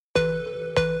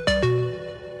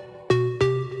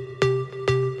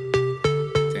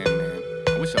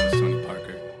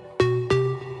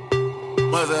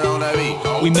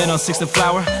We met on 6th and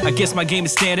Flower, I guess my game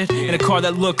is standard. In a car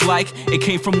that looked like it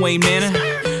came from Wayne Manor.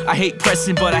 I hate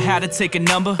pressing, but I had to take a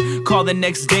number. Call the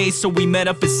next day, so we met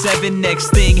up at 7.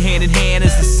 Next thing, hand in hand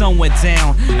as the sun went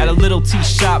down. At a little tea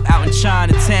shop out in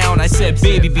Chinatown. I said,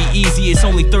 baby, be easy, it's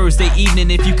only Thursday evening.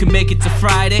 If you can make it to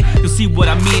Friday, you'll see what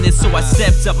I mean. And so I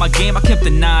stepped up my game, I kept the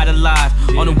night alive.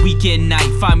 On a weekend night,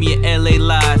 find me at LA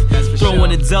Live.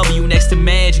 Throwing a W next to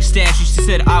Magic statue. She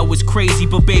said I was crazy,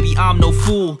 but baby, I'm no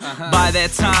fool. By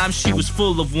that time, she was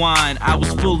full of wine. I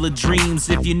was full of dreams,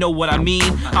 if you know what I mean.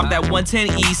 I'm that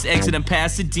 110 East, exiting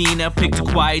Pasadena. Picked a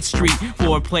quiet street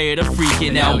for a player to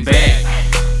freaking out back.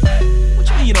 What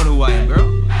you mean you don't know who I am,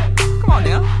 girl? Come on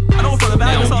now. I know from the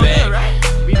back, it's all good, right?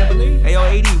 Hey, yo,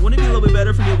 AD, wouldn't it be a little bit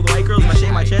better for me with the white girls if I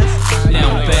shave my chest?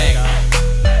 Now I'm back.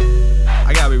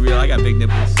 I gotta be real, I got big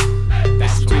nipples.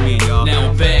 That's between me and y'all. Now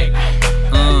I'm back.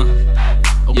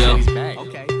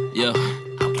 Yo.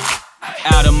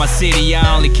 Out of my city,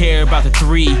 I only care about the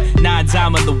 3. 9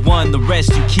 diamond, the 1, the rest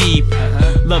you keep.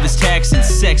 Love is taxing,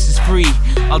 sex is free.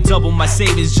 I'll double my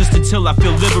savings just until I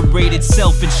feel liberated,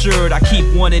 self-insured. I keep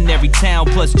 1 in every town,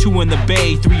 plus 2 in the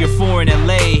Bay, 3 or 4 in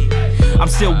LA. I'm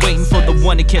still waiting for the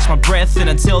one to catch my breath, and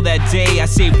until that day, I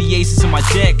save the aces in my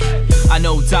deck. I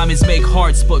know diamonds make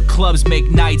hearts, but clubs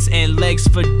make nights, and legs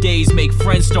for days make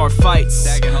friends start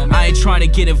fights. I ain't trying to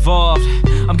get involved,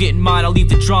 I'm getting mine, I'll leave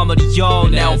the drama to y'all.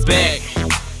 Now back.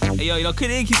 Hey yo, you know, Kid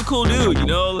Ink, he's a cool dude, you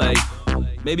know, like,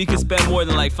 maybe he could spend more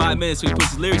than like 5 minutes when he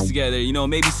puts his lyrics together, you know,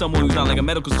 maybe someone who's not like a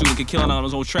medical student could kill it on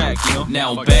his own track, you know?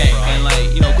 Now back. And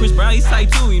like, you know, Chris Brown, he's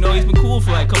tight too, you know, he's been cool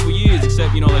for like a couple years,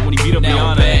 except, you know, like when he beat up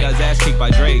Rihanna and got his ass kicked by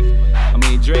Drake. I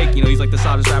mean, Drake, you know, he's like the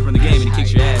softest rapper in the game and he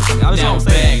kicks your ass. I mean, that's all I'm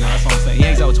saying, you know, that's all I'm saying. He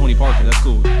hangs out with Tony Parker, that's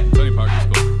cool. Tony Parker's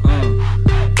cool.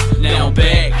 Now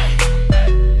back.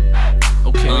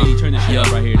 Okay, turn this shit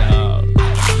up right here, dog.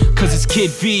 Cause it's Kid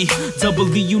V,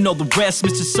 Double E, you know the rest.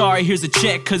 Mr. Sorry, here's a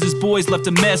check, cause his boys left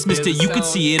a mess. Mr. You could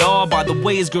see it all by the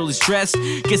way his girl is dressed.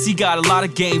 Guess he got a lot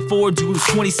of game for, dude who's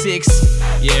 26.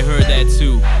 Yeah, heard that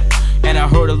too. And I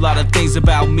heard a lot of things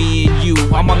about me and you.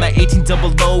 I'm on that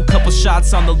 1800, couple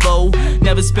shots on the low.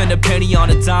 Never spend a penny on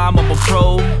a dime, I'm a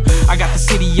pro. I got the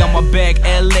city on my back,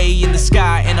 LA in the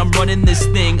sky, and I'm running this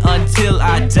thing until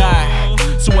I die.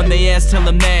 So when they ask, tell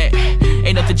them that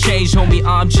ain't nothing changed, homie,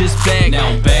 I'm just back. Now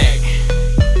I'm back.